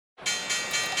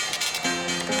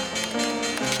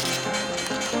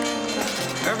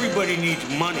Everybody needs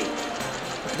money.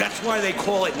 That's why they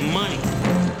call it money.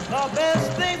 The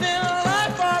best things in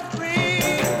life are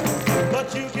free,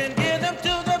 but you can give them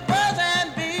to the birds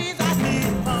and bees.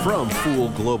 From Fool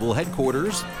Global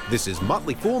Headquarters, this is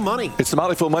Motley Fool Money. It's the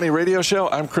Motley Fool Money radio show.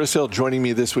 I'm Chris Hill. Joining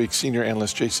me this week, senior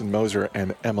analyst Jason Moser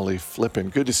and Emily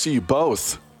Flippen. Good to see you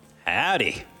both.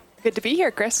 Howdy. Good to be here,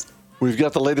 Chris. We've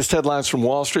got the latest headlines from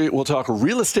Wall Street. We'll talk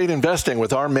real estate investing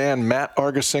with our man, Matt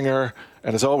Argersinger.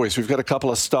 And as always, we've got a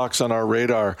couple of stocks on our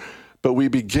radar. But we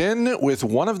begin with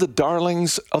one of the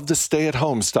darlings of the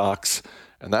stay-at-home stocks,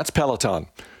 and that's Peloton.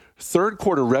 Third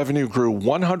quarter revenue grew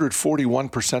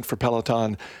 141% for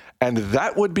Peloton, and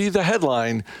that would be the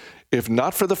headline if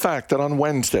not for the fact that on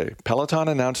Wednesday, Peloton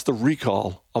announced the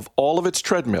recall of all of its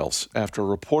treadmills after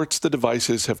reports the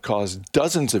devices have caused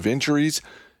dozens of injuries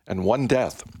and one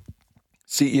death.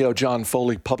 CEO John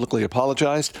Foley publicly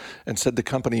apologized and said the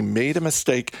company made a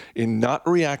mistake in not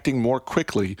reacting more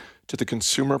quickly to the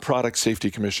Consumer Product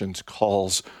Safety Commission's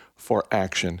calls for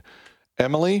action.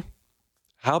 Emily,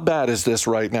 how bad is this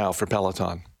right now for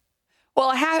Peloton?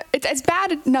 Well, it's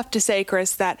bad enough to say,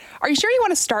 Chris, that are you sure you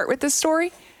want to start with this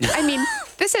story? I mean,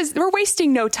 we're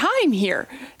wasting no time here.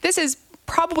 This is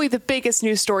probably the biggest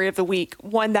news story of the week,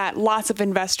 one that lots of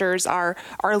investors are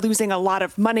losing a lot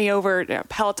of money over.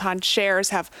 Peloton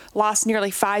shares have lost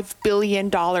nearly $5 billion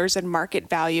in market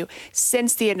value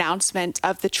since the announcement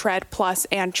of the Tread Plus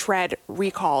and Tread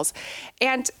recalls.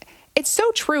 And it's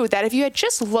so true that if you had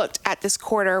just looked at this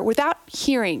quarter without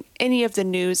hearing any of the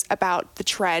news about the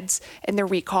treads and the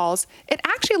recalls, it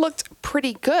actually looked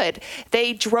pretty good.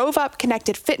 They drove up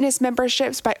connected fitness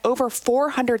memberships by over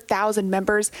 400,000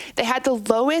 members. They had the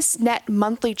lowest net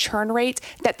monthly churn rate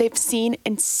that they've seen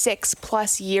in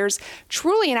 6+ years.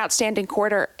 Truly an outstanding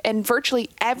quarter in virtually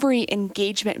every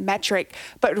engagement metric,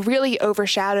 but really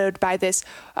overshadowed by this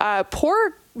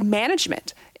poor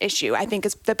management issue, I think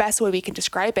is the best way we can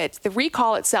describe it. The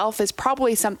recall itself is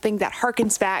probably something that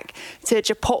harkens back to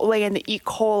Chipotle and the E.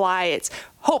 coli. It's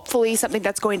hopefully something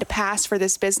that's going to pass for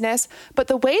this business. But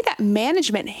the way that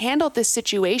management handled this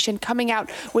situation, coming out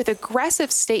with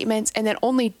aggressive statements and then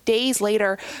only days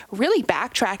later really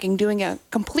backtracking, doing a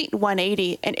complete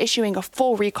 180 and issuing a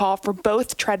full recall for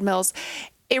both treadmills,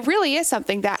 it really is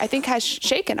something that I think has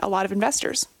shaken a lot of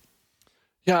investors.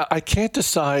 Yeah, I can't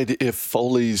decide if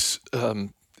Foley's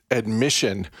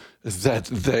admission that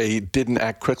they didn't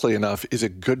act quickly enough is a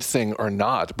good thing or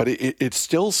not. But it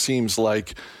still seems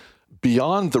like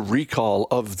beyond the recall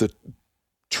of the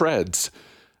treads,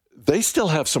 they still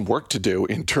have some work to do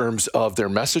in terms of their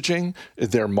messaging,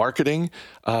 their marketing,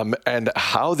 and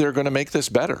how they're going to make this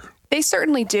better. They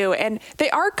certainly do, and they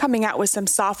are coming out with some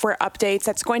software updates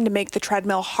that's going to make the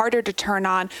treadmill harder to turn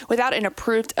on without an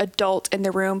approved adult in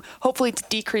the room, hopefully to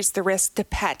decrease the risk to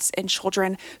pets and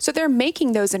children. So they're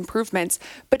making those improvements,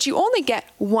 but you only get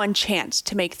one chance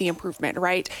to make the improvement,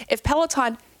 right? If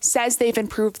Peloton says they've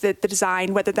improved the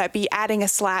design, whether that be adding a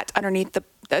slat underneath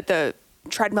the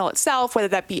treadmill itself, whether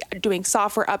that be doing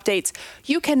software updates,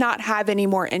 you cannot have any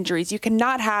more injuries. You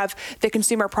cannot have the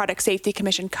Consumer Product Safety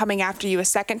Commission coming after you a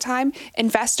second time.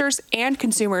 Investors and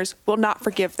consumers will not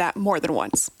forgive that more than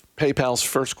once. PayPal's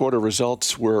first quarter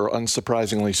results were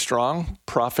unsurprisingly strong.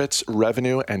 Profits,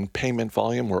 revenue, and payment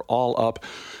volume were all up.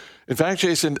 In fact,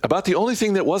 Jason, about the only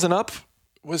thing that wasn't up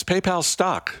was PayPal's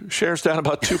stock. Shares down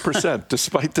about 2%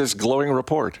 despite this glowing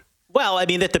report. Well, I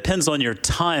mean, that depends on your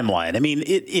timeline. I mean,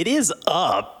 it is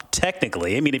up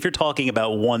technically. I mean, if you're talking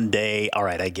about one day, all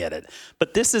right, I get it.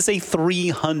 But this is a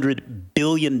 $300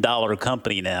 billion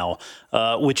company now,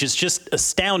 which is just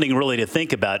astounding really to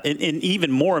think about. And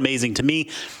even more amazing to me,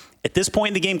 at this point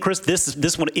in the game, Chris,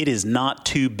 this one, it is not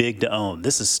too big to own.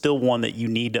 This is still one that you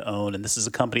need to own. And this is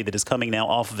a company that is coming now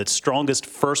off of its strongest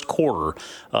first quarter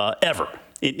ever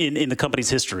in the company's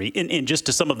history. And just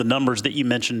to some of the numbers that you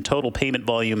mentioned, total payment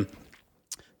volume,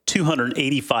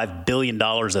 $285 billion.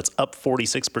 That's up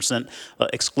 46%,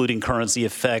 excluding currency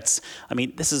effects. I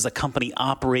mean, this is a company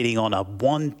operating on a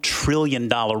 $1 trillion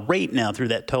rate now through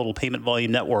that total payment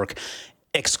volume network.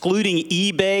 Excluding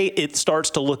eBay, it starts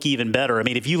to look even better. I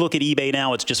mean, if you look at eBay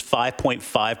now, it's just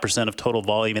 5.5% of total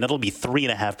volume, and it'll be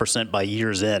 3.5% by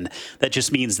year's end. That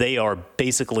just means they are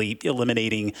basically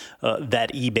eliminating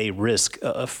that eBay risk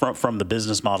from the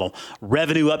business model.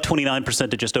 Revenue up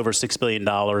 29% to just over $6 billion.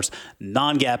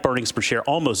 Non-GAAP earnings per share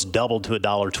almost doubled to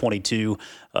 $1.22.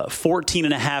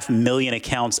 14.5 million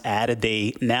accounts added.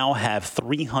 They now have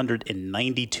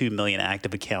 392 million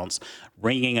active accounts,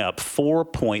 ringing up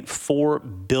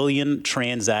 4.4 billion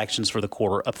transactions for the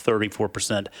quarter, up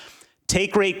 34%.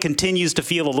 Take rate continues to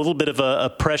feel a little bit of a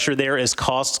pressure there as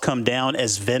costs come down,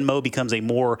 as Venmo becomes a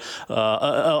more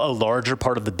a larger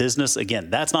part of the business. Again,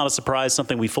 that's not a surprise,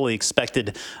 something we fully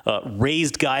expected.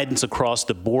 Raised guidance across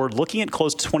the board, looking at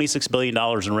close to $26 billion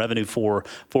in revenue for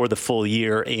the full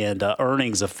year and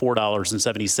earnings of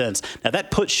 $4.70. Now,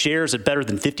 that puts shares at better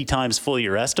than 50 times full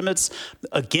year estimates.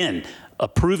 Again, a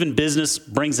proven business,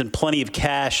 brings in plenty of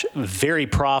cash, very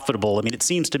profitable. I mean, it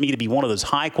seems to me to be one of those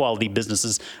high-quality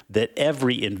businesses that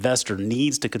every investor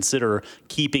needs to consider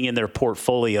keeping in their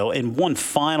portfolio. And one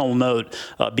final note,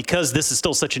 because this is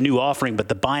still such a new offering, but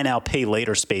the buy now, pay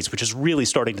later space, which is really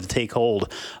starting to take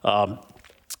hold,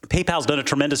 PayPal's done a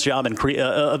tremendous job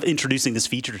of introducing this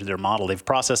feature to their model. They've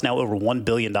processed now over $1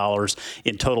 billion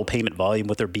in total payment volume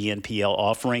with their BNPL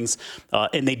offerings.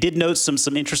 And they did note some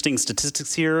interesting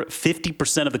statistics here.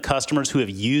 50% of the customers who have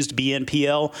used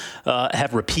BNPL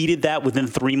have repeated that within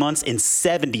 3 months, and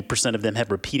 70% of them have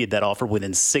repeated that offer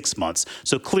within 6 months.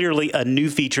 So clearly a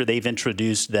new feature they've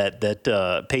introduced that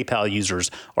PayPal users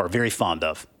are very fond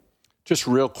of. Just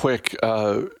real quick,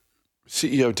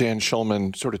 CEO Dan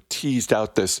Schulman sort of teased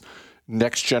out this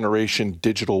next generation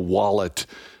digital wallet.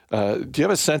 Do you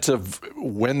have a sense of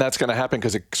when that's going to happen?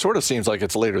 Because it sort of seems like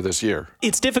it's later this year.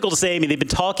 It's difficult to say. I mean, they've been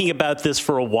talking about this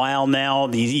for a while now.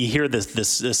 You hear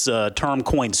this term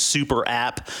coined super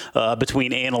app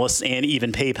between analysts and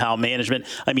even PayPal management.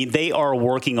 I mean, they are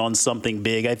working on something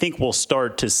big. I think we'll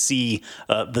start to see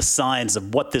the signs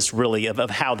of what this really, of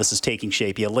how this is taking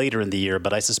shape later in the year.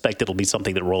 But I suspect it'll be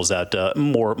something that rolls out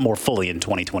more fully in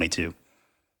 2022.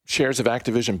 Shares of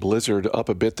Activision Blizzard up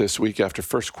a bit this week after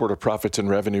first quarter profits and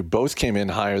revenue both came in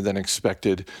higher than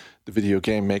expected. The video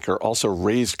game maker also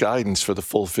raised guidance for the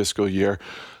full fiscal year.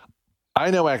 I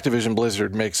know Activision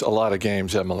Blizzard makes a lot of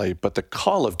games, Emily, but the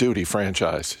Call of Duty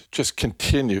franchise just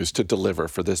continues to deliver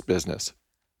for this business.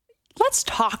 Let's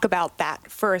talk about that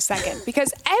for a second,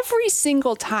 because every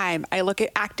single time I look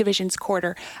at Activision's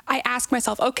quarter, I ask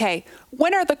myself, okay,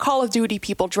 when are the Call of Duty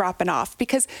people dropping off?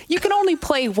 Because you can only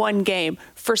play one game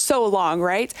for so long,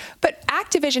 right? But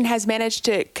Activision has managed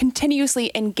to continuously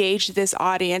engage this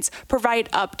audience, provide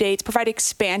updates, provide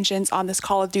expansions on this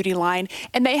Call of Duty line,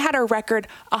 and they had a record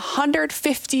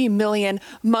 150 million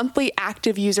monthly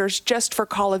active users just for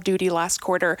Call of Duty last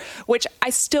quarter, which I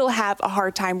still have a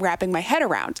hard time wrapping my head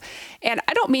around. And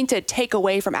I don't mean to take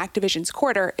away from Activision's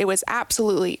quarter. It was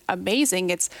absolutely amazing.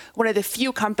 It's one of the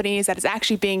few companies that is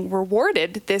actually being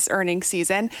rewarded this earnings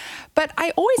season. But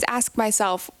I always ask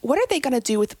myself, what are they going to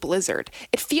do with Blizzard?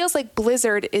 It feels like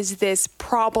Blizzard is this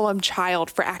problem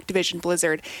child for Activision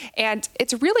Blizzard. And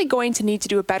it's really going to need to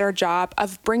do a better job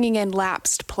of bringing in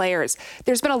lapsed players.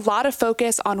 There's been a lot of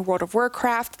focus on World of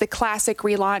Warcraft, the classic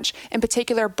relaunch, in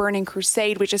particular Burning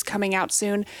Crusade, which is coming out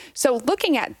soon. So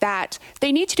looking at that,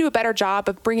 they need to do a better job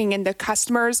of bringing in the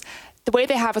customers the way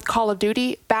they have with Call of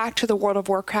Duty back to the World of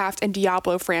Warcraft and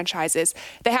Diablo franchises.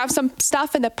 They have some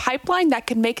stuff in the pipeline that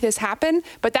can make this happen,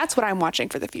 but that's what I'm watching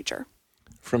for the future.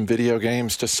 From video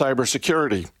games to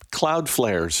cybersecurity,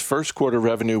 Cloudflare's first quarter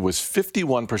revenue was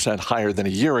 51% higher than a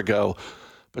year ago,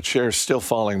 but shares still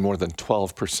falling more than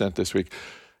 12% this week.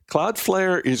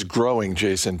 Cloudflare is growing,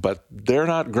 Jason, but they're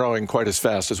not growing quite as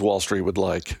fast as Wall Street would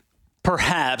like.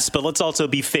 Perhaps, but let's also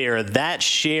be fair. That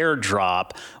share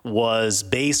drop was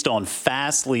based on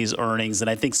Fastly's earnings and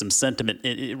I think some sentiment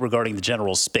regarding the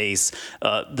general space.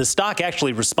 The stock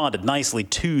actually responded nicely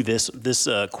to this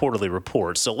quarterly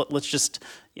report. So let's just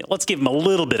let's give them a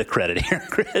little bit of credit here,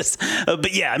 Chris.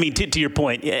 But yeah, I mean, to your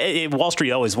point, Wall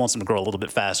Street always wants them to grow a little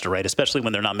bit faster, right? Especially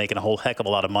when they're not making a whole heck of a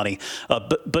lot of money.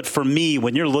 But for me,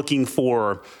 when you're looking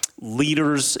for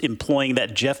leaders employing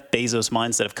that Jeff Bezos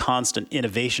mindset of constant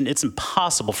innovation, it's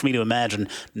impossible for me to imagine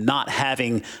not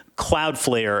having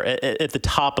Cloudflare at the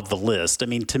top of the list. I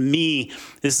mean, to me,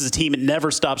 this is a team that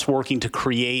never stops working to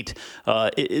create.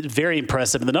 Very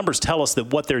impressive. And the numbers tell us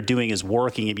that what they're doing is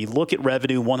working. If you look at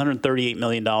revenue, $138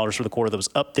 million for the quarter, that was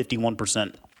up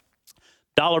 51%.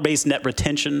 Dollar-based net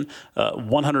retention,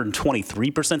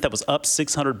 123%. That was up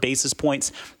 600 basis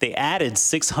points. They added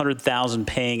 600,000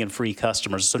 paying and free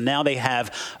customers. So now they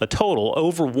have a total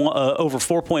over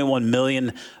 4.1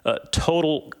 million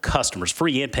total customers,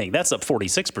 free and paying. That's up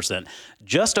 46%.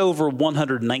 Just over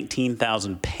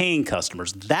 119,000 paying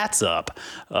customers. That's up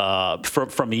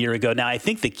from a year ago. Now, I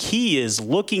think the key is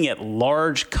looking at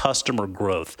large customer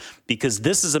growth, because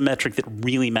this is a metric that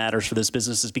really matters for this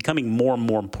business. Is becoming more and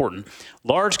more important.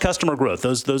 Large customer growth,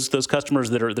 those customers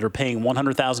that are paying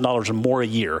 $100,000 or more a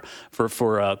year for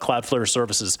Cloudflare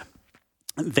services,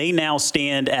 they now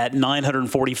stand at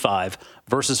 945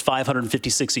 versus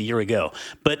 556 a year ago.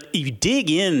 But if you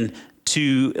dig in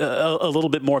to a little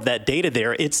bit more of that data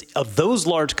there. It's of those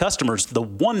large customers, the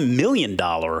 $1 million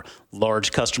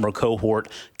large customer cohort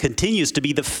continues to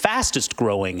be the fastest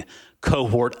growing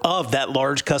cohort of that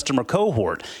large customer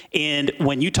cohort. And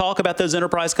when you talk about those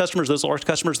enterprise customers, those large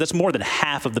customers, that's more than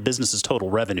half of the business's total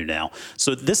revenue now.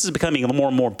 So this is becoming a more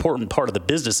and more important part of the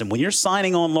business. And when you're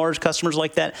signing on large customers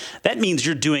like that, that means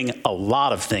you're doing a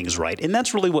lot of things right. And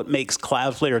that's really what makes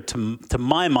Cloudflare, to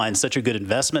my mind, such a good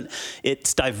investment.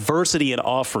 It's diversity in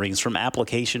offerings from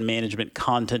application management,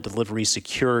 content delivery,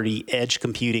 security, edge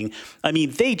computing. I mean,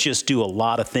 they just do a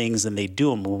lot of things, and they do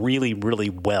them really,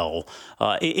 really well.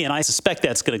 And I suspect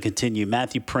that's going to continue.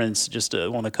 Matthew Prince, just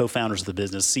one of the co-founders of the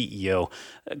business, CEO.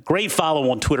 Great follow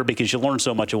on Twitter because you learn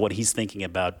so much of what he's thinking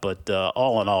about. But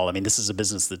all in all, I mean, this is a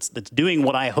business that's doing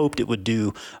what I hoped it would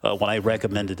do when I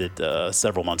recommended it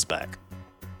several months back.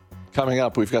 Coming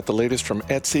up, we've got the latest from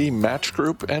Etsy, Match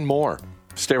Group, and more.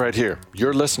 Stay right here.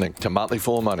 You're listening to Motley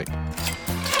Fool Money.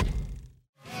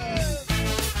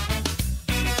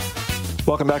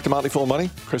 Welcome back to Motley Fool Money.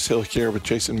 Chris Hill here with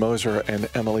Jason Moser and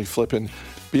Emily Flippen.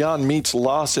 Beyond Meat's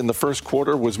loss in the first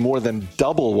quarter was more than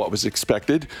double what was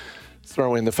expected.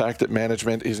 Throw in the fact that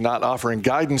management is not offering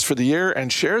guidance for the year,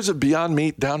 and shares of Beyond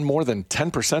Meat down more than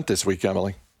 10% this week,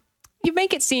 Emily. You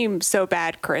make it seem so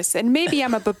bad, Chris, and maybe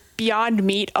I'm a Beyond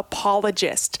Meat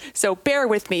apologist, so bear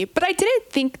with me, but I didn't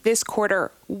think this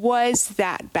quarter was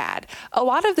that bad. A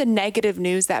lot of the negative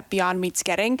news that Beyond Meat's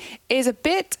getting is a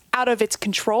bit out of its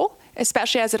control,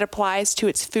 especially as it applies to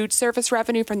its food service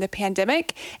revenue from the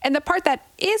pandemic. And the part that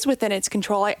is within its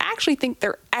control, I actually think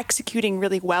they're executing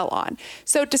really well on.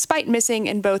 So despite missing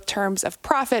in both terms of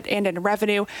profit and in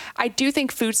revenue, I do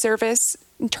think food service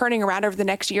turning around over the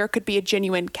next year could be a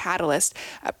genuine catalyst.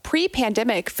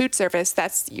 Pre-pandemic food service,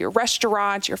 that's your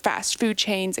restaurants, your fast food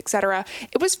chains, et cetera,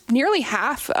 it was nearly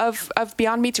half of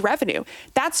Beyond Meat's revenue.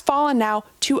 That's fallen now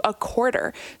to a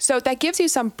quarter. So that gives you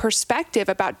some perspective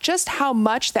about just how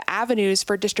much the avenues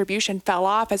for distribution fell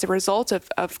off as a result of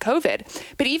COVID.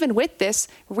 But even with this,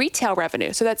 retail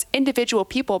revenue, so that's individual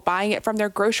people buying it from their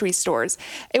grocery stores,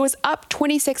 it was up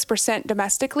 26%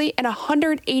 domestically and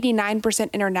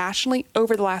 189% internationally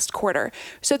over the last quarter.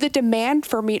 So the demand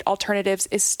for meat alternatives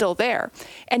is still there.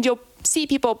 And you'll see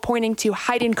people pointing to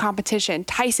heightened competition.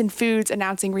 Tyson Foods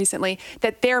announcing recently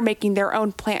that they're making their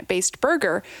own plant-based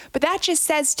burger. But that just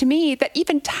says to me that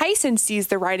even Tyson sees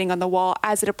the writing on the wall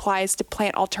as it applies to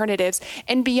plant alternatives.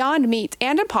 And Beyond Meat,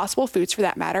 and Impossible Foods for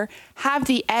that matter, have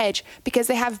the edge because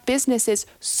they have businesses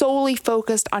solely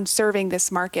focused on serving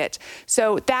this market.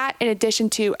 So that, in addition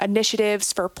to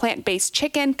initiatives for plant-based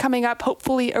chicken coming up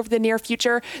hopefully over the near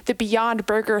future, the Beyond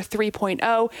Burger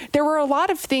 3.0, there were a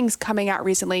lot of things coming out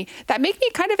recently that make me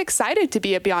kind of excited to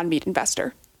be a Beyond Meat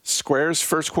investor. Square's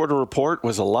first quarter report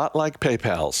was a lot like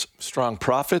PayPal's. Strong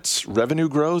profits, revenue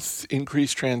growth,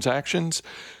 increased transactions,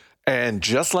 and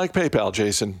just like PayPal,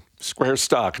 Jason, Square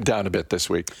stock down a bit this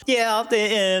week. Yeah,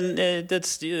 and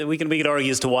that's we can argue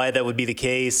as to why that would be the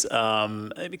case.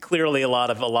 Clearly, a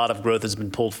lot of growth has been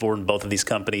pulled forward in both of these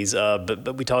companies.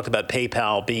 But we talked about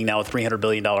PayPal being now a $300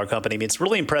 billion company. I mean, it's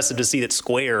really impressive to see that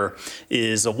Square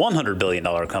is a $100 billion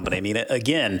company. I mean,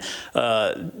 again,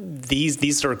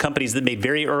 these are companies that made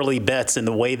very early bets in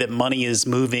the way that money is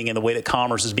moving and the way that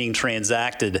commerce is being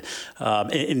transacted.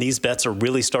 And these bets are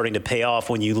really starting to pay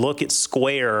off. When you look at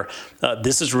Square,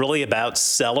 this is really about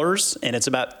sellers, and it's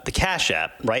about the Cash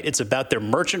App, right? It's about their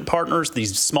merchant partners,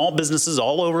 these small businesses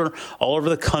all over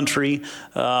the country,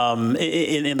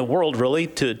 in the world, really,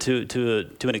 to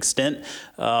an extent.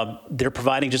 They're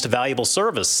providing just a valuable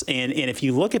service, and if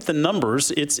you look at the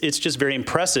numbers, it's just very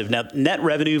impressive. Now, net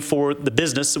revenue for the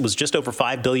business was just over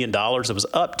 $5 billion. It was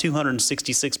up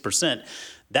 266%.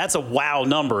 That's a wow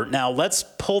number. Now, let's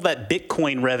pull that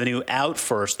Bitcoin revenue out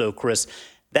first, though, Chris.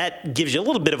 That gives you a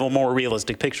little bit of a more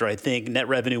realistic picture, I think. Net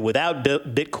revenue without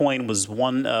Bitcoin was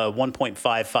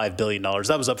 $1.55 billion.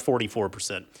 That was up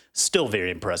 44%. Still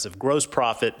very impressive. Gross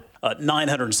profit,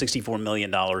 $964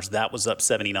 million. That was up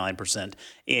 79%.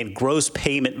 And gross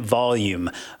payment volume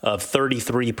of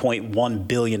 $33.1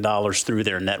 billion through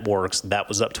their networks. That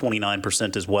was up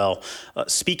 29% as well.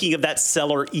 Speaking of that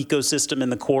seller ecosystem in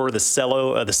the core, the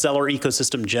seller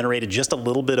ecosystem generated just a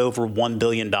little bit over $1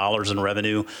 billion in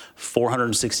revenue,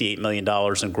 $468 million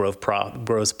in gross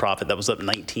profit. That was up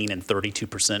 19 and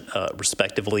 32%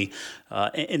 respectively.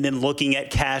 And then looking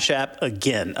at Cash App,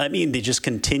 again, I mean, they just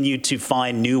continue to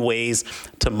find new ways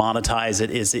to monetize it.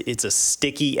 It's a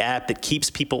sticky app that keeps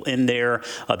people in there.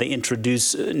 They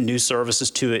introduce new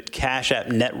services to it. Cash App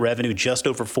net revenue just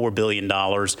over $4 billion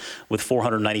with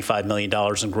 $495 million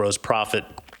in gross profit.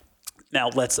 Now,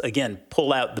 let's, again,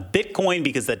 pull out the Bitcoin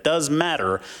because that does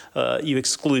matter. You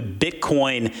exclude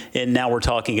Bitcoin, and now we're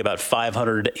talking about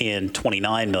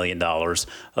 $529 million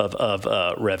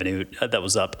of revenue. That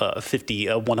was up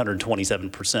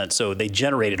 127%. So they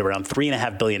generated around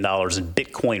 $3.5 billion in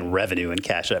Bitcoin revenue and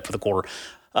Cash App for the quarter.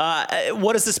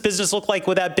 What does this business look like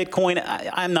without Bitcoin?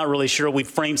 I'm not really sure. We've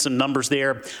framed some numbers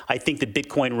there. I think that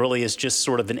Bitcoin really is just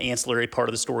sort of an ancillary part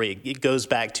of the story. It goes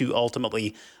back to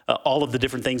ultimately all of the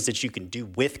different things that you can do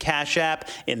with Cash App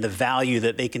and the value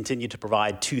that they continue to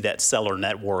provide to that seller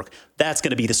network. That's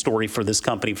going to be the story for this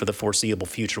company for the foreseeable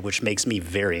future, which makes me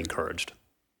very encouraged.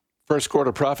 First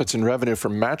quarter profits and revenue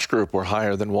from Match Group were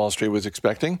higher than Wall Street was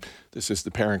expecting. This is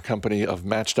the parent company of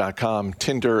Match.com,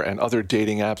 Tinder, and other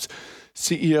dating apps.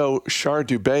 CEO Shar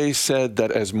Dubey said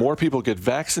that as more people get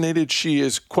vaccinated, she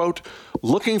is, quote,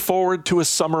 looking forward to a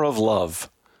summer of love.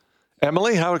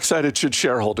 Emily, how excited should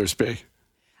shareholders be?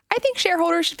 I think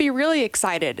shareholders should be really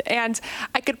excited. And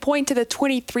I could point to the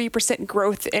 23%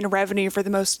 growth in revenue for the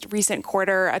most recent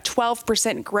quarter, a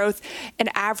 12% growth in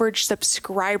average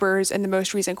subscribers in the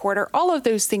most recent quarter. All of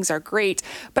those things are great.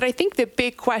 But I think the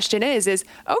big question is,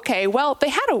 okay, well, they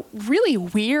had a really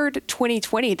weird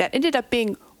 2020 that ended up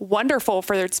being wonderful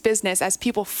for its business as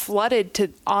people flooded to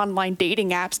online dating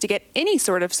apps to get any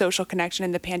sort of social connection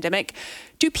in the pandemic.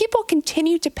 Do people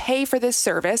continue to pay for this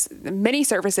service, the many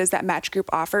services that Match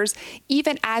Group offers,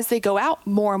 even as they go out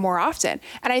more and more often?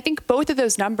 And I think both of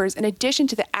those numbers, in addition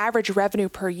to the average revenue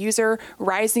per user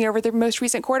rising over the most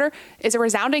recent quarter, is a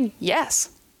resounding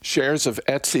yes. Shares of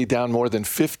Etsy down more than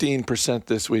 15%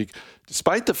 this week,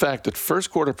 despite the fact that first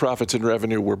quarter profits and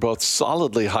revenue were both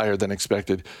solidly higher than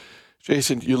expected.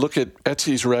 Jason, you look at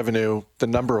Etsy's revenue, the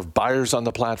number of buyers on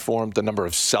the platform, the number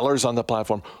of sellers on the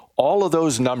platform, all of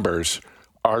those numbers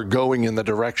are going in the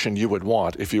direction you would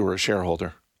want if you were a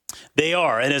shareholder. They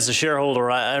are. And as a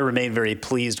shareholder, I remain very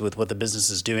pleased with what the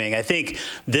business is doing. I think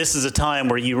this is a time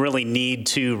where you really need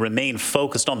to remain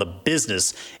focused on the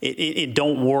business.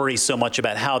 Don't worry so much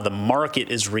about how the market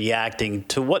is reacting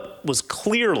to what was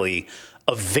clearly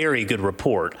a very good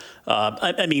report.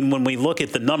 I mean, when we look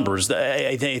at the numbers,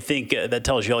 I think that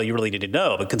tells you all you really need to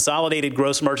know. But consolidated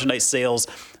gross merchandise sales,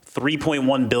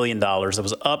 $3.1 billion. That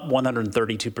was up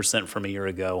 132% from a year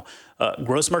ago.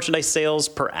 Gross merchandise sales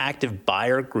per active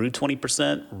buyer grew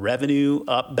 20%. Revenue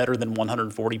up better than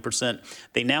 140%.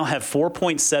 They now have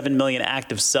 4.7 million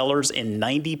active sellers and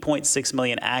 90.6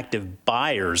 million active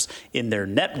buyers in their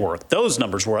network. Those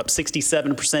numbers were up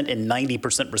 67% and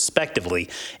 90% respectively.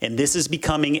 And this is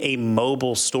becoming a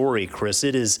mobile story, Chris.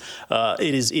 It is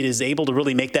able to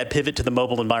really make that pivot to the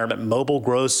mobile environment. Mobile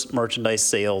gross merchandise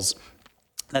sales,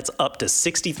 that's up to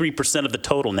 63% of the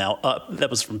total now. That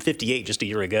was from 58 just a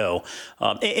year ago.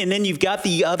 And then you've got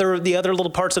the other little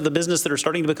parts of the business that are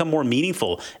starting to become more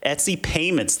meaningful. Etsy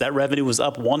Payments, that revenue was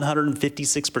up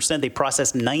 156%. They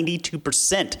processed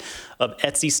 92% of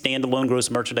Etsy standalone gross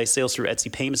merchandise sales through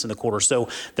Etsy Payments in the quarter. So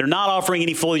they're not offering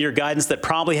any full year guidance that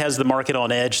probably has the market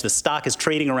on edge. The stock is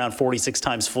trading around 46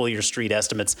 times full year street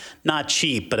estimates. Not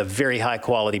cheap, but a very high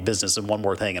quality business and one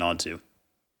worth hanging on to.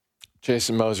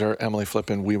 Jason Moser, Emily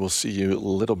Flippen, we will see you a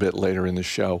little bit later in the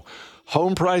show.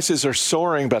 Home prices are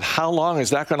soaring, but how long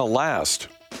is that going to last?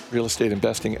 Real estate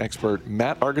investing expert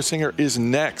Matt Argersinger is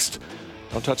next.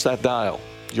 Don't touch that dial.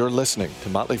 You're listening to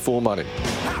Motley Fool Money.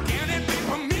 How can it be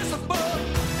permissible?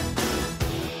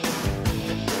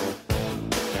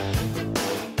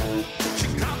 She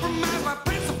compromised my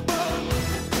principle.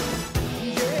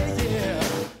 Yeah, yeah.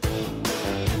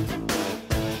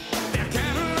 That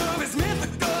kind of love is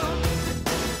mythical.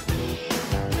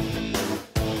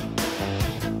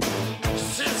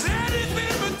 She's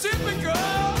anything but typical.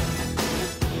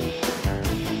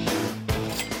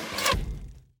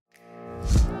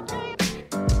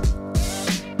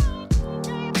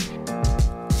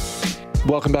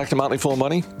 Welcome back to Motley Fool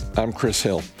Money. I'm Chris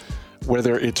Hill.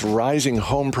 Whether it's rising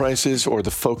home prices or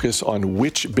the focus on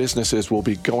which businesses will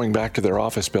be going back to their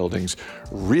office buildings,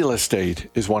 real estate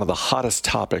is one of the hottest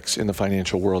topics in the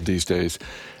financial world these days.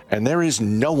 And there is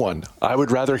no one I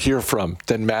would rather hear from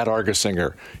than Matt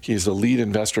Argersinger. He's the lead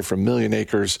investor for Million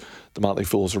Acres, the Motley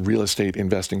Fool's real estate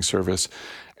investing service.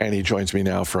 And he joins me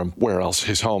now from where else?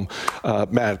 His home.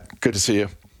 Matt, good to see you.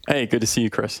 Hey, good to see you,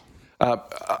 Chris.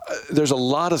 There's a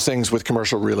lot of things with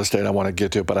commercial real estate I want to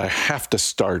get to, but I have to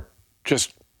start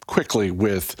just quickly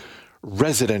with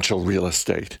residential real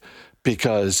estate,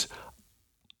 because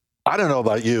I don't know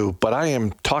about you, but I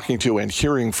am talking to and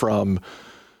hearing from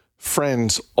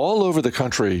friends all over the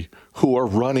country who are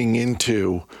running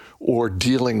into or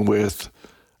dealing with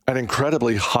an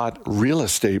incredibly hot real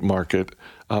estate market.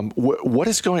 What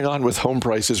is going on with home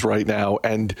prices right now?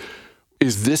 And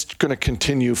is this going to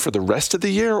continue for the rest of the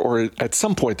year, or at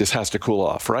some point this has to cool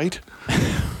off, right?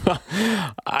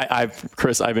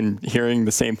 Chris, I've been hearing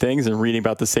the same things and reading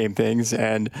about the same things,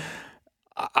 and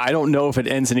I don't know if it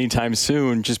ends anytime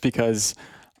soon, just because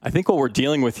I think what we're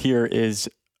dealing with here is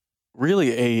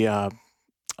really a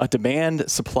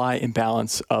demand-supply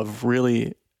imbalance of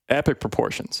really epic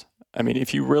proportions. I mean,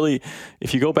 if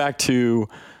you go back to,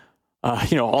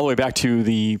 all the way back to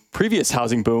the previous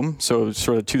housing boom, so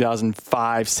sort of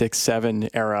 2005, 6, 7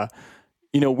 era,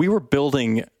 we were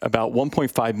building about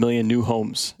 1.5 million new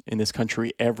homes in this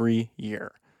country every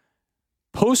year.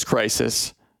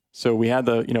 Post-crisis, so we had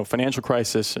the, financial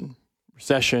crisis and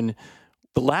recession.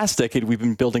 The last decade, we've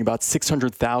been building about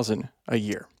 600,000 a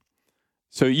year.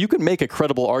 So you could make a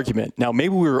credible argument. Now,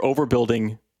 maybe we were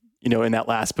overbuilding, in that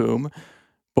last boom,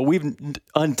 but we've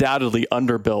undoubtedly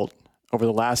underbuilt over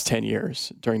the last 10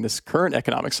 years during this current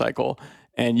economic cycle.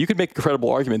 And you could make a credible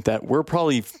argument that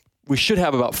we should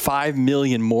have about 5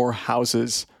 million more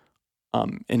houses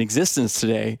in existence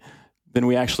today than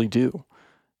we actually do.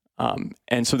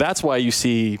 And so that's why you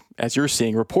see, as you're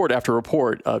seeing, report after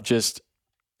report of just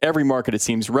every market, it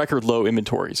seems, record low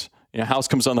inventories. House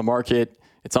comes on the market,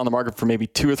 it's on the market for maybe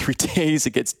 2 or 3 days,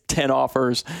 it gets 10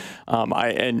 offers.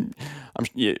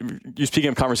 You're speaking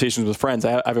of conversations with friends.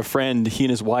 I have a friend, he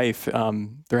and his wife,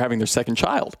 they're having their second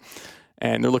child.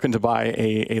 And they're looking to buy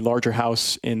a larger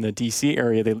house in the DC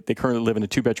area. They currently live in a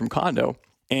 2-bedroom condo.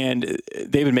 And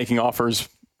they've been making offers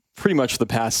pretty much for the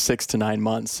past 6 to 9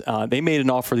 months. They made an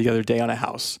offer the other day on a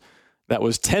house that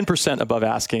was 10% above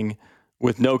asking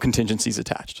with no contingencies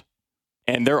attached.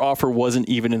 And their offer wasn't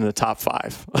even in the top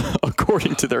 5,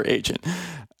 according to their agent.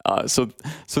 So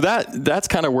that's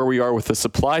kind of where we are with the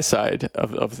supply side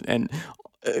we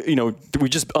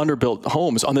just underbuilt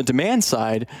homes. On the demand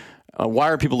side,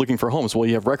 why are people looking for homes? Well,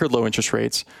 you have record low interest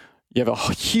rates. You have a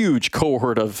huge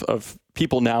cohort of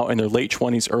people now in their late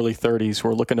 20s, early 30s who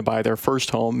are looking to buy their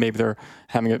first home. Maybe they're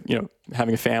having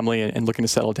a family and looking to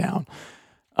settle down.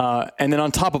 And then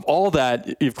on top of all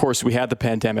that, of course, we had the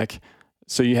pandemic.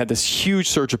 So you had this huge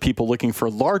surge of people looking for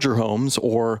larger homes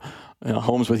or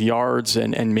homes with yards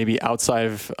and maybe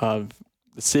outside of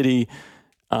the city.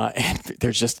 And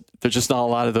there's just not a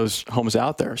lot of those homes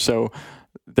out there. So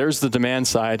there's the demand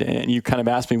side. And you kind of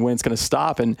asked me when it's going to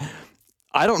stop. And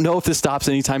I don't know if this stops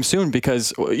anytime soon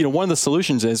because, one of the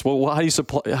solutions is, how do you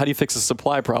fix the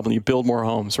supply problem? You build more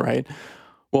homes, right?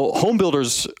 Well, most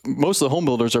of the home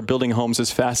builders are building homes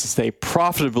as fast as they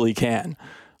profitably can.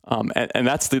 And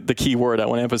that's the key word I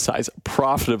want to emphasize,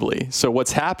 profitably. So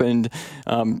what's happened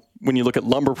when you look at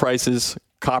lumber prices,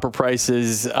 copper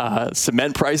prices,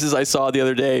 cement prices I saw the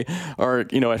other day are,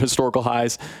 at historical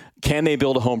highs. Can they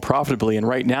build a home profitably? And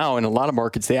right now, in a lot of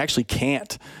markets, they actually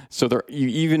can't. So you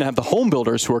even have the home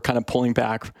builders who are kind of pulling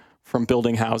back from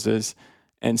building houses.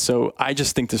 And so I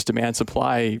just think this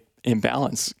demand-supply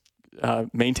imbalance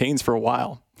maintains for a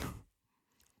while.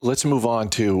 Let's move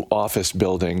on to office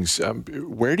buildings.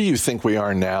 Where do you think we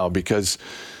are now? Because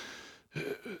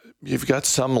you've got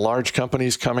some large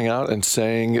companies coming out and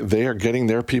saying they are getting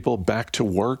their people back to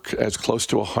work as close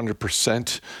to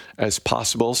 100% as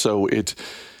possible. So it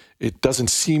doesn't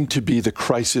seem to be the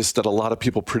crisis that a lot of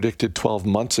people predicted 12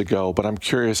 months ago, but I'm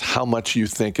curious how much you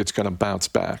think it's going to bounce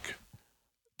back.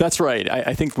 That's right.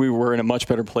 I think we were in a much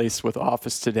better place with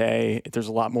office today. There's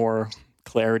a lot more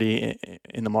clarity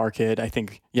in the market. I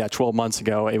think, 12 months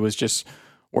ago, it was just,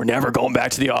 we're never going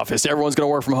back to the office. Everyone's going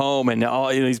to work from home, and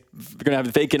we're going to have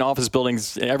vacant office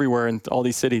buildings everywhere in all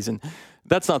these cities. And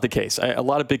that's not the case. A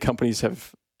lot of big companies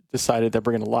have decided they're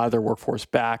bringing a lot of their workforce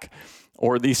back,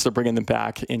 or at least they're bringing them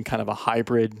back in kind of a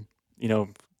hybrid,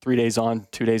 3 days on,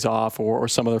 2 days off, or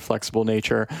some other flexible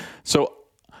nature. So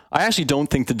I actually don't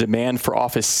think the demand for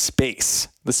office space,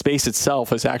 the space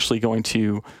itself, is actually going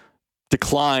to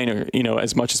decline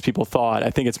as much as people thought. I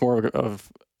think it's more of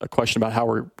a question about how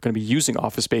we're going to be using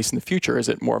office space in the future. Is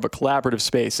it more of a collaborative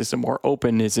space? Is it more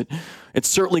open? It's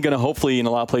certainly going to hopefully in a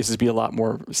lot of places be a lot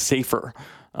more safer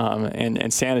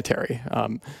and sanitary.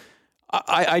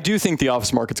 I do think the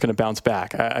office market's going to bounce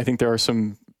back. I think there are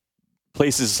some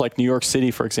places like New York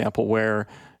City, for example, where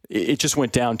it just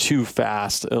went down too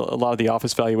fast. A lot of the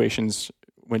office valuations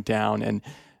went down, and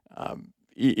a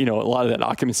lot of that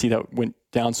occupancy that went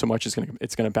down so much it's going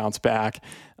to bounce back.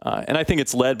 And I think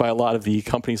it's led by a lot of the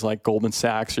companies like Goldman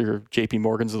Sachs or JP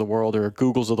Morgans of the world or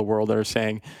Googles of the world that are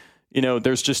saying,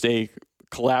 there's just a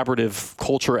collaborative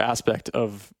culture aspect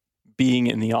of being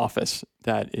in the office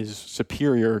that is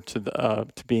superior to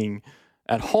being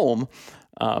at home.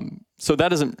 So that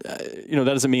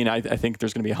doesn't mean I think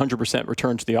there's going to be 100%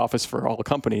 return to the office for all the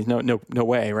companies. No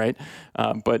way, right?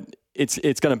 But it's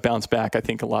going to bounce back, I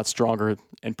think, a lot stronger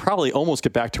and probably almost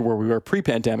get back to where we were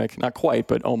pre-pandemic. Not quite,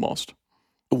 but almost.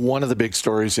 One of the big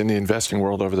stories in the investing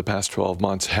world over the past 12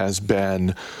 months has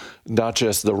been not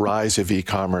just the rise of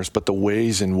e-commerce, but the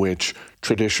ways in which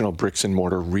traditional bricks and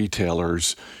mortar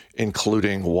retailers,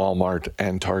 including Walmart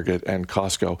and Target and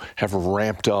Costco, have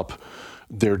ramped up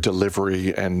their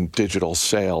delivery and digital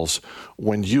sales.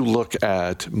 When you look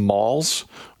at malls,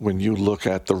 when you look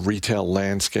at the retail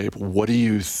landscape, what do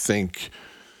you think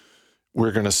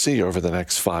we're going to see over the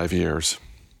next 5 years?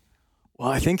 Well,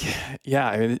 I think,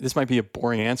 I mean, this might be a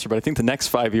boring answer, but I think the next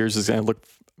 5 years is going to look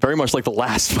very much like the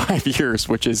last 5 years,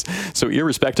 which is so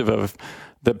irrespective of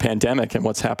the pandemic and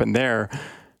what's happened there.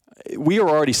 We are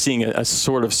already seeing a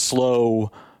sort of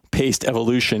slow-paced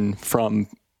evolution from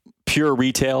pure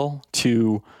retail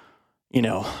to,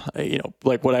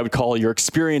 like what I would call your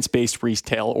experience-based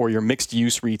retail or your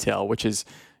mixed-use retail, which is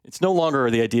it's no longer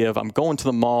the idea of I'm going to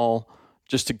the mall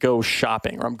just to go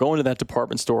shopping, or I'm going to that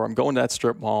department store, I'm going to that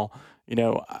strip mall.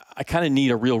 I kind of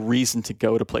need a real reason to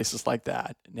go to places like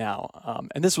that now.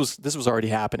 And this was already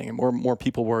happening, and more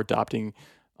people were adopting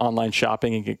online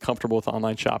shopping and get comfortable with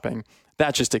online shopping.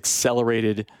 That just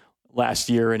accelerated last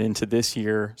year and into this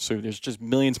year. So there's just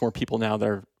millions more people now that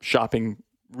are shopping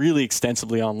really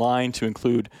extensively online, to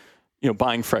include,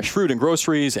 buying fresh fruit and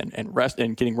groceries and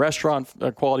getting restaurant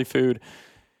quality food.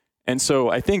 And so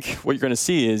I think what you're going to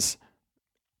see is,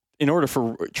 in order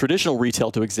for traditional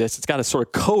retail to exist, it's got to sort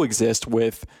of coexist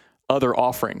with other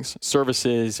offerings,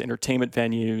 services, entertainment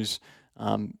venues,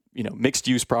 mixed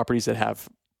use properties that have,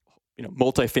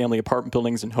 multifamily apartment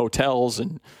buildings and hotels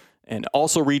and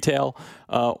also retail,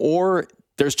 or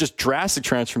there's just drastic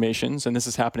transformations, and this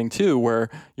is happening too, where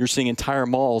you're seeing entire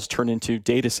malls turn into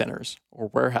data centers or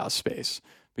warehouse space,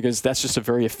 because that's just a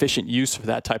very efficient use of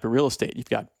that type of real estate. You've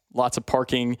got lots of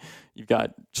parking, you've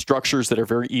got structures that are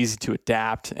very easy to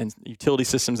adapt, and utility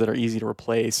systems that are easy to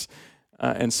replace.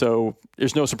 And so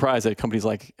there's no surprise that companies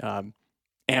like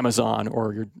Amazon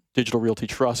or your digital realty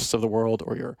trusts of the world,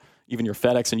 or even your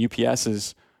FedEx and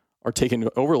UPSs, are taking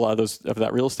over a lot of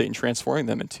that real estate and transforming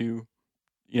them into,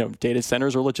 data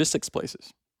centers or logistics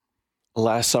places.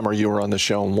 Last summer you were on the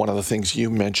show, and one of the things you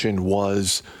mentioned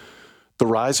was the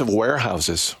rise of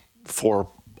warehouses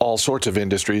for all sorts of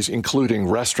industries, including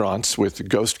restaurants with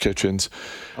ghost kitchens,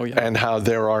 and how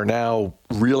there are now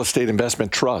real estate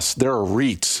investment trusts. There are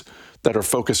REITs that are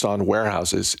focused on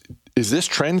warehouses. Is this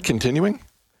trend continuing?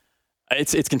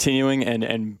 It's continuing,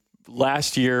 and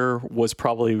last year was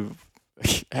probably,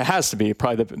 it has to be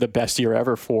probably the best year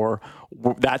ever for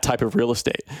that type of real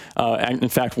estate. And in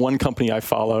fact, one company I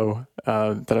follow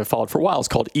that I've followed for a while is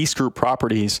called East Group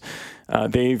Properties.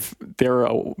 They're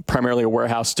primarily a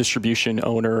warehouse distribution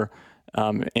owner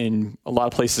in a lot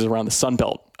of places around the Sun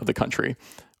Belt of the country,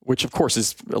 which of course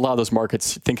is a lot of those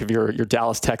markets. Think of your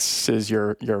Dallas, Texas,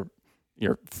 your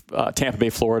Tampa Bay,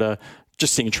 Florida,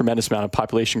 just seeing a tremendous amount of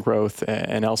population growth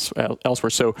and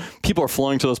elsewhere. So people are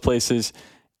flowing to those places,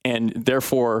 and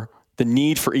therefore the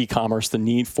need for e-commerce, the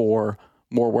need for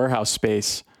more warehouse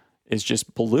space is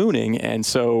just ballooning. And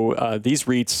so these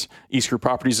REITs, East Group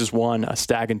Properties is one,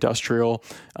 Stag Industrial.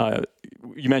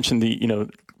 You mentioned the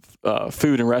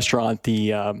food and restaurant.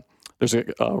 There's a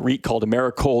REIT called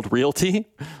Americold Realty,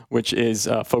 which is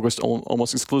focused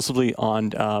almost exclusively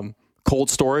on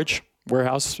cold storage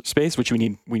warehouse space, which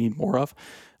we need more of.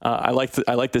 I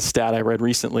like this stat I read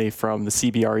recently from the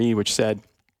CBRE, which said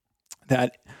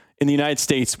that in the United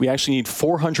States we actually need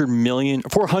 400 million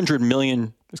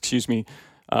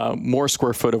more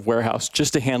square foot of warehouse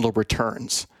just to handle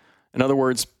returns. In other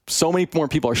words, so many more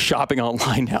people are shopping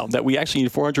online now that we actually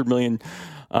need 400 million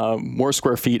more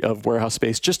square feet of warehouse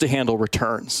space just to handle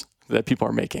returns that people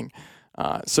are making.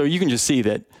 So you can just see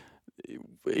that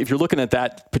if you're looking at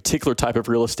that particular type of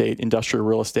real estate, industrial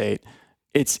real estate,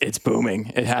 it's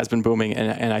booming. It has been booming,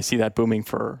 and I see that booming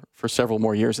for several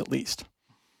more years at least.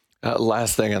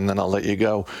 Last thing, and then I'll let you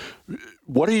go.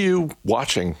 What are you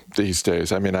watching these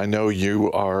days? I mean, I know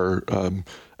you are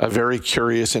a very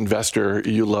curious investor.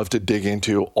 You love to dig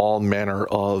into all manner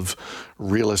of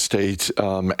real estate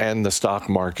and the stock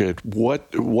market.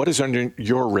 What is under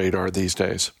your radar these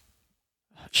days?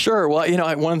 Sure. Well,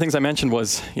 one of the things I mentioned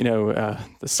was, the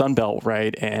Sun Belt,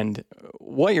 right? And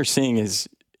what you're seeing is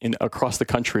across the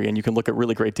country, and you can look at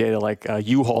really great data like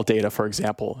U-Haul data, for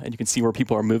example, and you can see where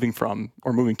people are moving from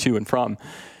or moving to and from.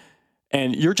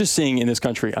 And you're just seeing in this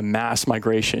country a mass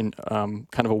migration kind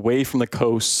of away from the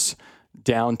coasts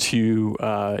down to,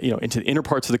 into the inner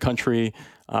parts of the country.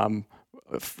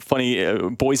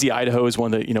 Boise, Idaho is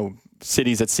one of the,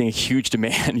 cities that's seeing a huge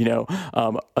demand.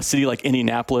 A city like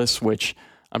Indianapolis, which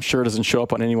I'm sure it doesn't show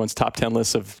up on anyone's top 10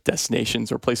 lists of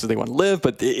destinations or places they want to live,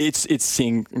 but it's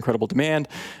seeing incredible demand.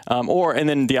 And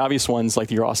then the obvious ones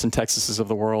like your Austin, Texases of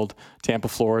the world, Tampa,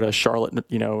 Florida, Charlotte,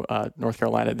 North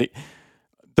Carolina.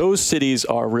 Those cities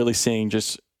are really seeing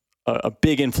just a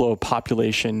big inflow of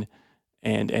population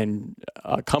and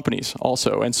companies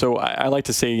also. And so I like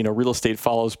to say, real estate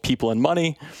follows people and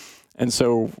money. And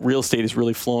so real estate is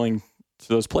really flowing to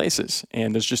those places.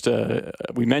 And there's just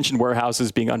we mentioned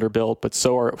warehouses being underbuilt, but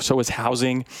so is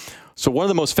housing. So one of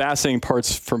the most fascinating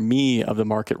parts for me of the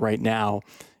market right now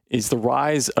is the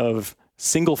rise of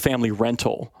single family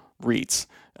rental REITs.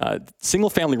 Single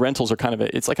family rentals are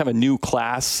it's like a new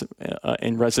class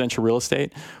in residential real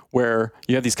estate, where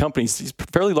you have these companies, these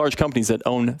fairly large companies that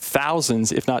own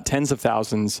thousands, if not tens of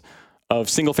thousands of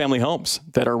single family homes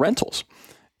that are rentals.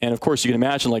 And of course, you can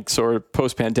imagine, like sort of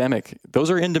post-pandemic,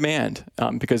 those are in demand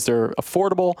because they're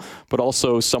affordable, but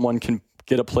also someone can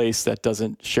get a place that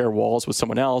doesn't share walls with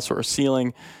someone else or a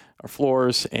ceiling or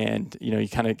floors, and you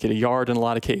kind of get a yard in a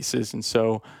lot of cases. And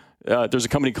so there's a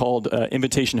company called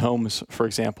Invitation Homes, for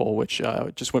example, which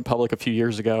just went public a few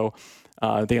years ago.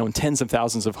 They own tens of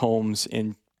thousands of homes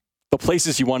in the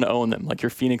places you want to own them, like your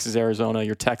Phoenix's, Arizona,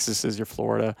 your Texas's, your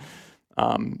Florida.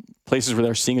 Places where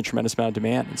they're seeing a tremendous amount of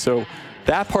demand. And so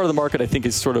that part of the market, I think,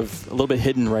 is sort of a little bit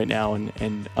hidden right now and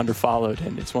underfollowed.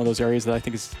 And it's one of those areas that I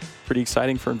think is pretty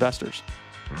exciting for investors.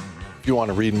 If you want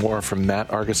to read more from Matt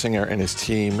Argersinger and his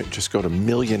team, just go to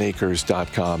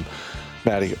millionacres.com.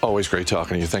 Matty, always great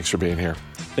talking to you. Thanks for being here.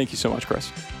 Thank you so much,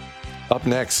 Chris. Up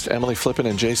next, Emily Flippen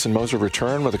and Jason Moser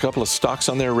return with a couple of stocks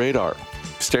on their radar.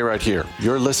 Stay right here.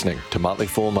 You're listening to Motley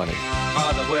Fool Money.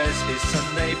 Father wears his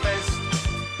Sunday best.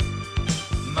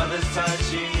 Mother's tired,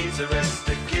 she needs a rest.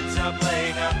 The kids are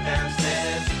playing up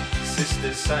downstairs.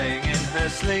 Sister's sighing in her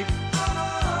sleep.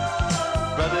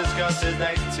 Brother's got a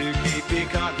date to keep, he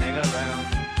can't hang around.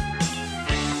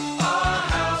 Our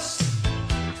house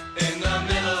in the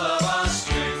middle of our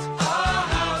street. Our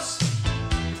house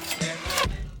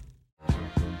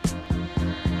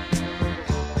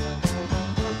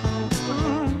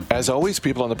As always,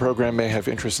 people on the program may have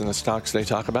interest in the stocks they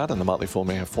talk about, and the Motley Fool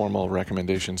may have formal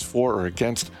recommendations for or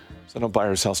against. So don't buy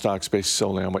or sell stocks based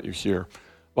solely on what you hear.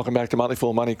 Welcome back to Motley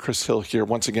Fool Money. Chris Hill here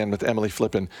once again with Emily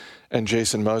Flippen and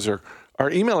Jason Moser.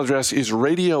 Our email address is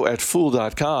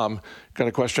radio@fool.com. Got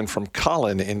a question from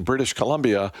Colin in British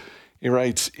Columbia. He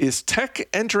writes, is tech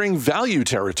entering value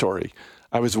territory?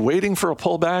 I was waiting for a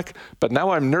pullback, but now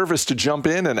I'm nervous to jump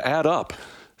in and add up.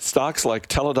 Stocks like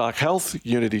Teladoc Health,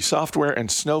 Unity Software,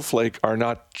 and Snowflake are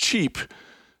not cheap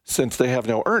since they have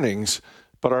no earnings,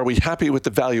 but are we happy with the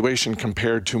valuation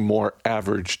compared to more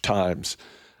average times?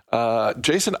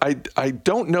 Jason, I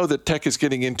don't know that tech is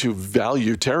getting into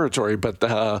value territory,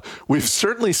 but we've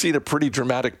certainly seen a pretty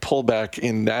dramatic pullback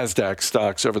in NASDAQ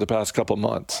stocks over the past couple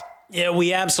months. Yeah,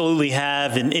 we absolutely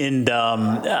have. And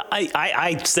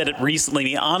I said it recently. I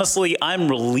mean, honestly, I'm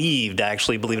relieved,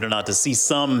 actually, believe it or not, to see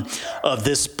some of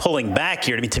this pulling back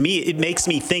here. I mean, to me, it makes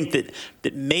me think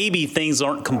that maybe things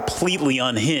aren't completely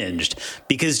unhinged,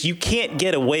 because you can't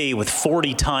get away with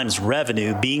 40 times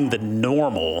revenue being the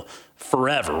normal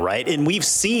forever, right? And we've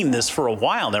seen this for a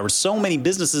while. There were so many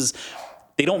businesses,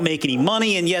 they don't make any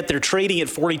money, and yet they're trading at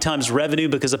 40 times revenue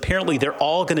because apparently they're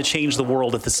all going to change the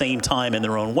world at the same time in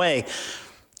their own way.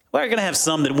 Well, you're going to have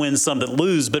some that win, some that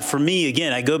lose. But for me,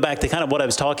 again, I go back to kind of what I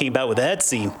was talking about with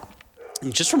Etsy.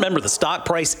 Just remember, the stock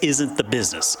price isn't the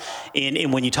business.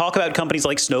 And when you talk about companies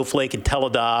like Snowflake and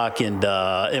Teladoc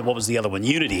and what was the other one,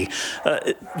 Unity,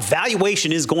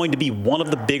 valuation is going to be one of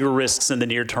the bigger risks in the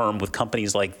near term with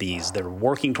companies like these. They're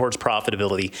working towards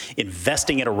profitability,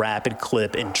 investing at a rapid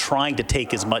clip, and trying to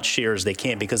take as much share as they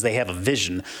can because they have a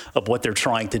vision of what they're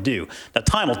trying to do. Now,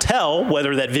 time will tell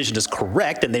whether that vision is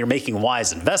correct and they're making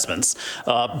wise investments.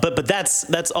 But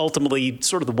that's ultimately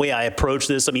sort of the way I approach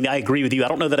this. I mean, I agree with you. I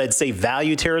don't know that I'd say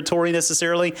value territory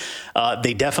necessarily.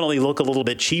 They definitely look a little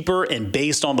bit cheaper, and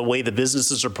based on the way the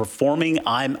businesses are performing,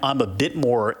 I'm a bit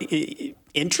more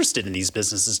interested in these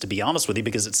businesses, to be honest with you,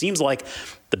 because it seems like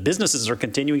the businesses are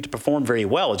continuing to perform very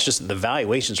well. It's just that the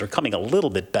valuations are coming a little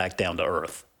bit back down to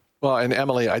earth. Well, and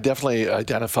Emily, I definitely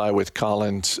identify with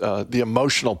Colin's, the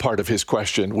emotional part of his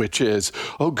question, which is,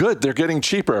 oh, good, they're getting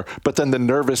cheaper. But then the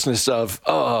nervousness of,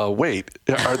 oh, wait,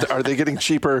 are they getting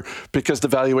cheaper because the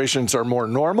valuations are more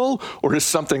normal, or is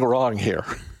something wrong here?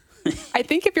 I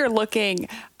think if you're looking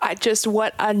at just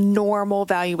what a normal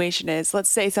valuation is, let's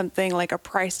say something like a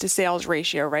price to sales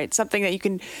ratio, right? Something that you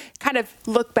can kind of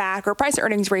look back, or price to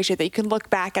earnings ratio that you can look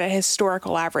back at a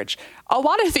historical average. A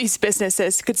lot of these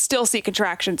businesses could still see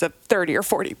contractions of 30 or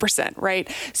 40%,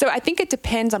 right? So I think it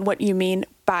depends on what you mean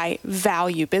by by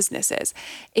value businesses.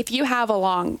 If you have a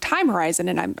long time horizon,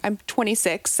 and I'm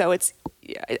 26, so it's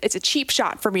a cheap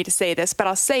shot for me to say this, but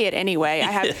I'll say it anyway.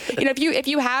 I have, if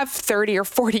you have 30 or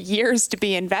 40 years to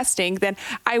be investing, then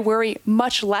I worry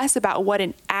much less about what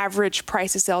an average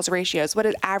price to sales ratio is, what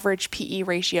an average PE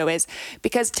ratio is,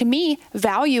 because to me,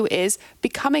 value is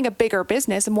becoming a bigger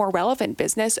business, a more relevant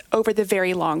business over the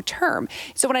very long term.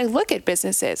 So when I look at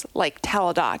businesses like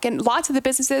Teladoc and lots of the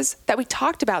businesses that we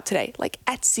talked about today, like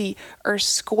Etsy or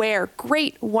Square,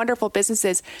 great, wonderful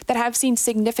businesses that have seen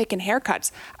significant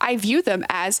haircuts, I view them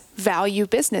as value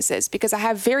businesses because I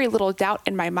have very little doubt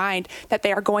in my mind that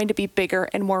they are going to be bigger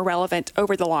and more relevant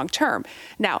over the long term.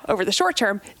 Now, over the short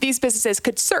term, these businesses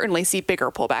could certainly see bigger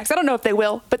pullbacks. I don't know if they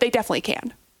will, but they definitely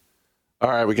can. All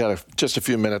right, we got just a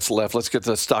few minutes left. Let's get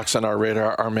the stocks on our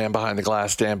radar. Our man behind the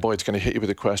glass, Dan Boyd's going to hit you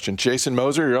with a question. Jason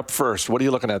Moser, you're up first. What are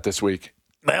you looking at this week?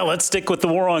 Well, let's stick with the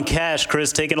war on cash,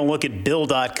 Chris. Taking a look at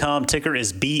Bill.com. Ticker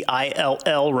is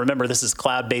BILL. Remember, this is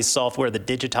cloud-based software that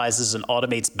digitizes and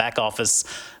automates back-office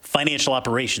financial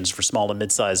operations for small and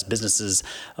mid-sized businesses.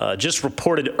 Just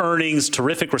reported earnings.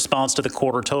 Terrific response to the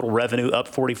quarter. Total revenue up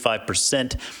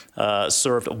 45%.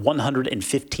 Served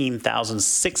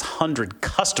 115,600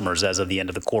 customers as of the end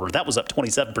of the quarter. That was up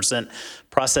 27%.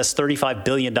 Processed $35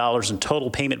 billion in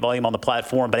total payment volume on the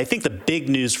platform. But I think the big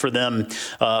news for them,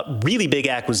 really big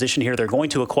acquisition here. They're going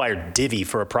to acquire Divvy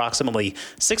for approximately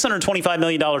 $625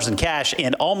 million in cash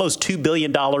and almost $2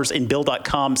 billion in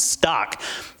Bill.com stock.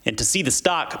 And to see the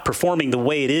stock performing the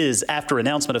way it is after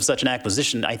announcement of such an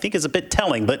acquisition, I think is a bit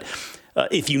telling. But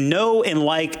if you know and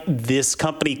like this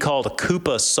company called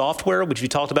Coupa Software, which we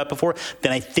talked about before,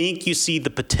 then I think you see the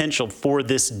potential for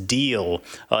this deal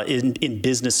in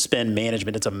business spend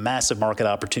management. It's a massive market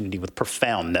opportunity with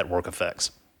profound network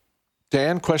effects.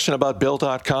 Dan, question about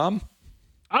Bill.com?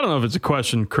 I don't know if it's a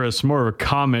question, Chris, more of a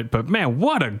comment, but man,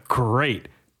 what a great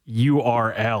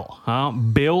URL, huh?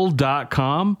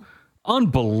 Bill.com.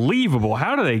 Unbelievable.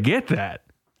 How do they get that?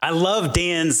 I love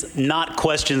Dan's not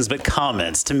questions, but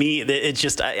comments. To me, it's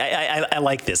just, I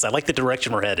like this. I like the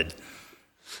direction we're headed.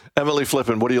 Emily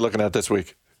Flippen, what are you looking at this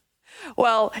week?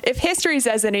 Well, if history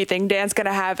says anything, Dan's going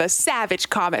to have a savage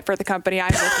comment for the company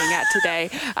I'm looking at today.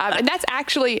 And that's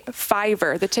actually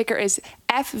Fiverr. The ticker is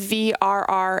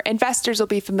FVRR. Investors will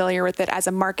be familiar with it as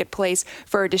a marketplace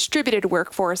for a distributed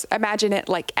workforce. Imagine it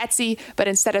like Etsy, but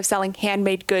instead of selling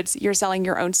handmade goods, you're selling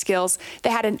your own skills.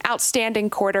 They had an outstanding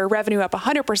quarter, revenue up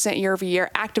 100% year over year,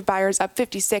 active buyers up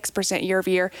 56% year over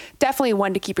year. Definitely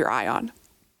one to keep your eye on.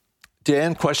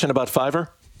 Dan, question about Fiverr?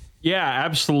 Yeah,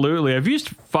 absolutely. I've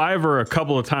used Fiverr a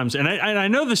couple of times, and I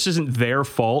know this isn't their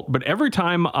fault, but every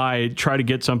time I try to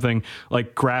get something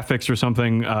like graphics or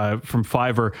something from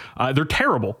Fiverr, they're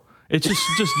terrible. It's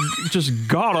just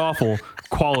god-awful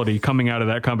quality coming out of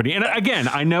that company. And again,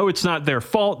 I know it's not their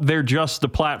fault. They're just the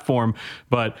platform,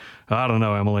 but I don't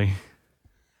know, Emily.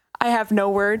 I have no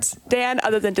words, Dan,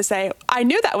 other than to say, I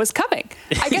knew that was coming.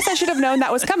 I guess I should have known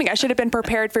that was coming. I should have been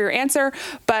prepared for your answer,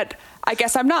 but I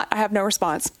guess I'm not. I have no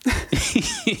response.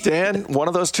 Dan, one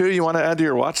of those two you want to add to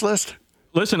your watch list?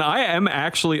 Listen, I am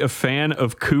actually a fan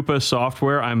of Coupa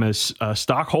Software. I'm a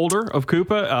stockholder of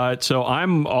Coupa, so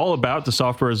I'm all about the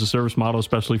software as a service model,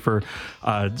 especially for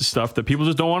stuff that people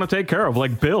just don't want to take care of,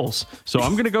 like bills. So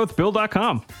I'm going to go with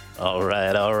Bill.com. All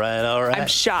right. I'm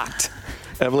shocked.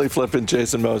 Emily Flippen,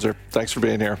 Jason Moser, thanks for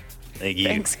being here. Thank you.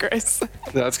 Thanks, Chris.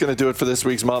 That's going to do it for this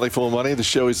week's Motley Fool Money. The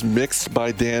show is mixed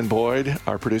by Dan Boyd.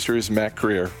 Our producer is Matt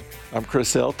Greer. I'm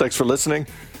Chris Hill. Thanks for listening.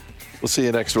 We'll see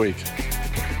you next week.